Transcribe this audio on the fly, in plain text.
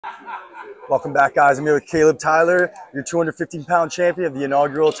Welcome back, guys. I'm here with Caleb Tyler, your 215-pound champion of the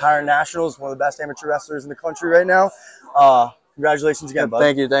inaugural Tyrant Nationals, one of the best amateur wrestlers in the country right now. Congratulations again, bud.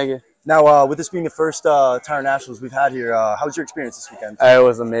 Thank you, thank you. Now, with this being the first Tyrant Nationals we've had here, how was your experience this weekend? It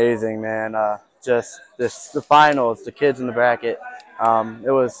was amazing, man. Just the finals, the kids in the bracket.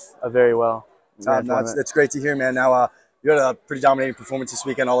 It was a very well. That's great to hear, man. Now, you had a pretty dominating performance this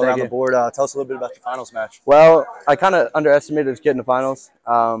weekend all around the board. Tell us a little bit about the finals match. Well, I kind of underestimated this kid in the finals,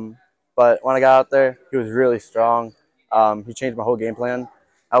 but when I got out there, he was really strong. He changed my whole game plan.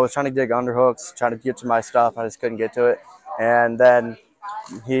 I was trying to dig underhooks, trying to get to my stuff. I just couldn't get to it. And then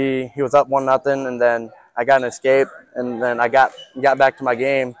he was up 1-0, and then I got an escape, and then I got back to my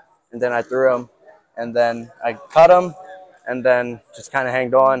game, and then I threw him, and then I cut him, and then just kind of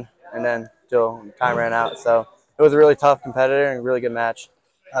hanged on, and then till time ran out. So it was a really tough competitor and a really good match.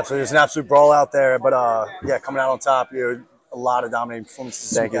 Absolutely, there's an absolute brawl out there, but yeah, coming out on top, you had a lot of dominating performances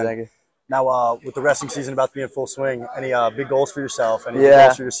this weekend. Thank you. Now, with the wrestling season about to be in full swing, any big goals for yourself? Any big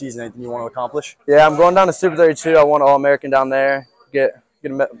goals for your season? Anything you want to accomplish? Yeah, I'm going down to Super 32. I want All-American down there, get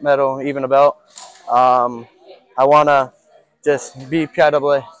a medal, even a belt. I want to just be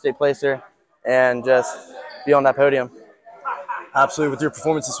PIAA state placer and just be on that podium. Absolutely. With your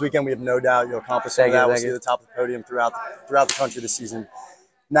performance this weekend, we have no doubt you'll accomplish that. We'll see you at the top of the podium throughout the country this season.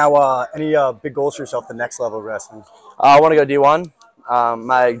 Now, any big goals for yourself at the next level of wrestling? I want to go D1.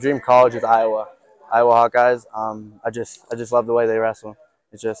 My dream college is Iowa Hawkeyes. I just love the way they wrestle.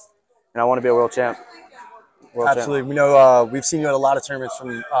 It's just, and I want to be a world champ. Absolutely. We know we've seen you at a lot of tournaments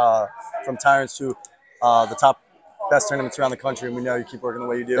from Tyrants to the best tournaments around the country, and we know you keep working the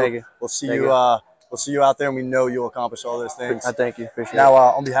way you do. Thank you. We'll see you. We'll see you out there, and we know you'll accomplish all those things. Thank you. Appreciate it. Now,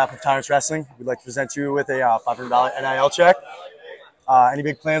 on behalf of Tyrants Wrestling, we'd like to present you with a $500 NIL check. Any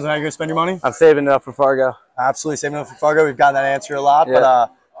big plans on how you're going to spend your money? I'm saving it up for Fargo. Absolutely, saving it up for Fargo. We've gotten that answer a lot,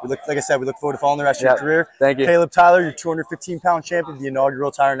 but like I said, we look forward to following the rest of your career. Thank you. Caleb Tyler, your 215-pound champion of the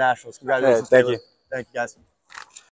inaugural Tyrant Nationals. Congratulations, Thank you. Thank you, guys.